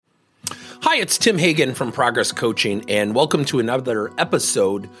Hi, it's Tim Hagen from Progress Coaching, and welcome to another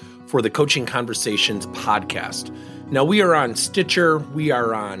episode for the Coaching Conversations podcast. Now, we are on Stitcher, we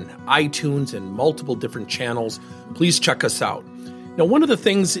are on iTunes, and multiple different channels. Please check us out. Now, one of the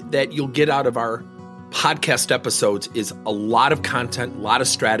things that you'll get out of our podcast episodes is a lot of content, a lot of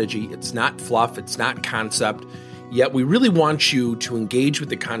strategy. It's not fluff, it's not concept, yet we really want you to engage with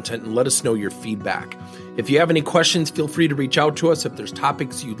the content and let us know your feedback. If you have any questions, feel free to reach out to us. If there's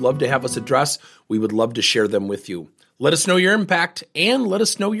topics you'd love to have us address, we would love to share them with you. Let us know your impact and let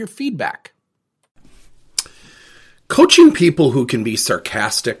us know your feedback. Coaching people who can be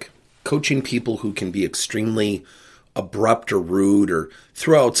sarcastic, coaching people who can be extremely abrupt or rude, or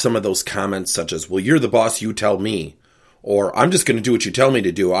throw out some of those comments such as, well, you're the boss, you tell me, or I'm just going to do what you tell me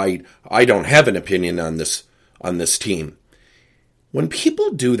to do. I don't have an opinion on this team. When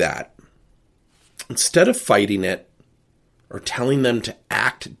people do that, instead of fighting it or telling them to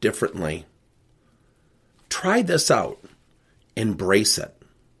act differently, try this out. Embrace it.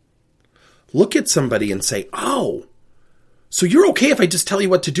 Look at somebody and say, oh, so you're okay if I just tell you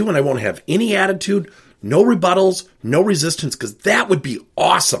what to do and I won't have any attitude, no rebuttals, no resistance, because that would be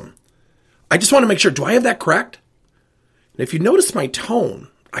awesome. I just want to make sure, do I have that correct? And if you notice my tone,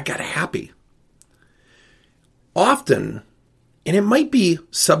 I got happy. Often, and it might be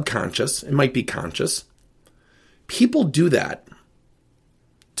subconscious, it might be conscious, people do that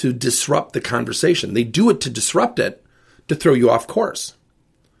to disrupt the conversation. They do it to disrupt it, to throw you off course.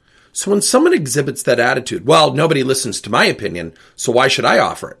 So when someone exhibits that attitude, well, nobody listens to my opinion, so why should I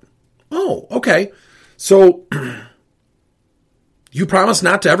offer it? Oh, okay. So you promise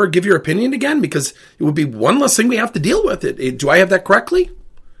not to ever give your opinion again, because it would be one less thing we have to deal with. Do I have that correctly?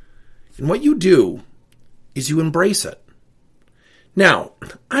 And what you do is you embrace it. Now,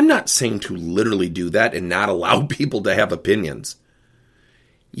 I'm not saying to literally do that and not allow people to have opinions.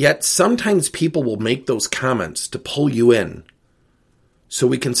 Yet sometimes people will make those comments to pull you in. So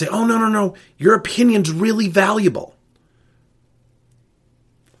we can say, oh, no, your opinion's really valuable.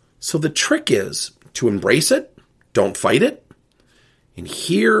 So the trick is to embrace it, don't fight it. And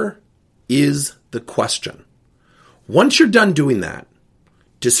here is the question. Once you're done doing that,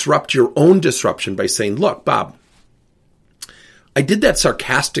 disrupt your own disruption by saying, look, Bob, I did that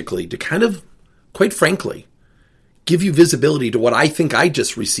sarcastically to kind of, quite frankly, give you visibility to what I think I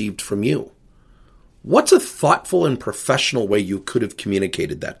just received from you. What's a thoughtful and professional way you could have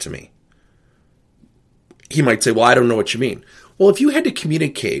communicated that to me? He might say, well, I don't know what you mean. Well, if you had to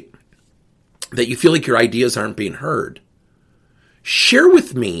communicate that you feel like your ideas aren't being heard, share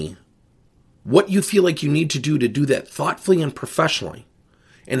with me what you feel like you need to do that thoughtfully and professionally.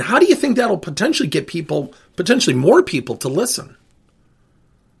 And how do you think that'll potentially get potentially more people to listen?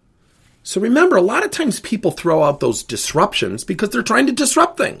 So remember, a lot of times people throw out those disruptions because they're trying to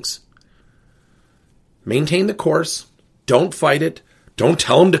disrupt things. Maintain the course. Don't fight it. Don't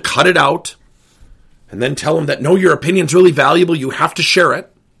tell them to cut it out. And then tell them that, no, your opinion's really valuable. You have to share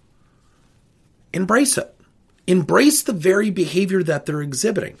it. Embrace it. Embrace the very behavior that they're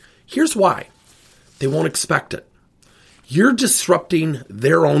exhibiting. Here's why. They won't expect it. You're disrupting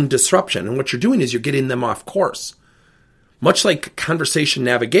their own disruption. And what you're doing is you're getting them off course. Much like conversation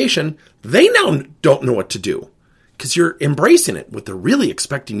navigation, they now don't know what to do because you're embracing it. What they're really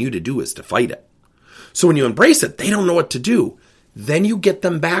expecting you to do is to fight it. So when you embrace it, they don't know what to do. Then you get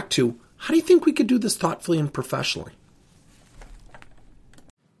them back to, how do you think we could do this thoughtfully and professionally?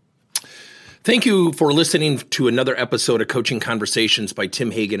 Thank you for listening to another episode of Coaching Conversations by Tim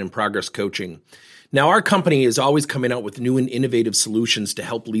Hagen and Progress Coaching. Now, our company is always coming out with new and innovative solutions to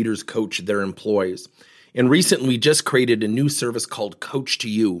help leaders coach their employees. And recently, we just created a new service called Coach to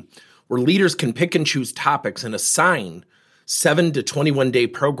You, where leaders can pick and choose topics and assign 7 to 21-day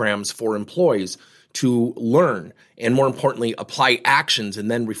programs for employees to learn and, more importantly, apply actions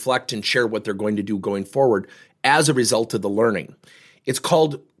and then reflect and share what they're going to do going forward as a result of the learning. It's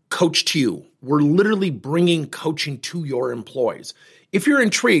called Coach to You. We're literally bringing coaching to your employees. If you're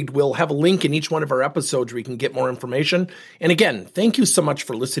intrigued, we'll have a link in each one of our episodes where you can get more information. And again, thank you so much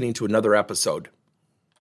for listening to another episode.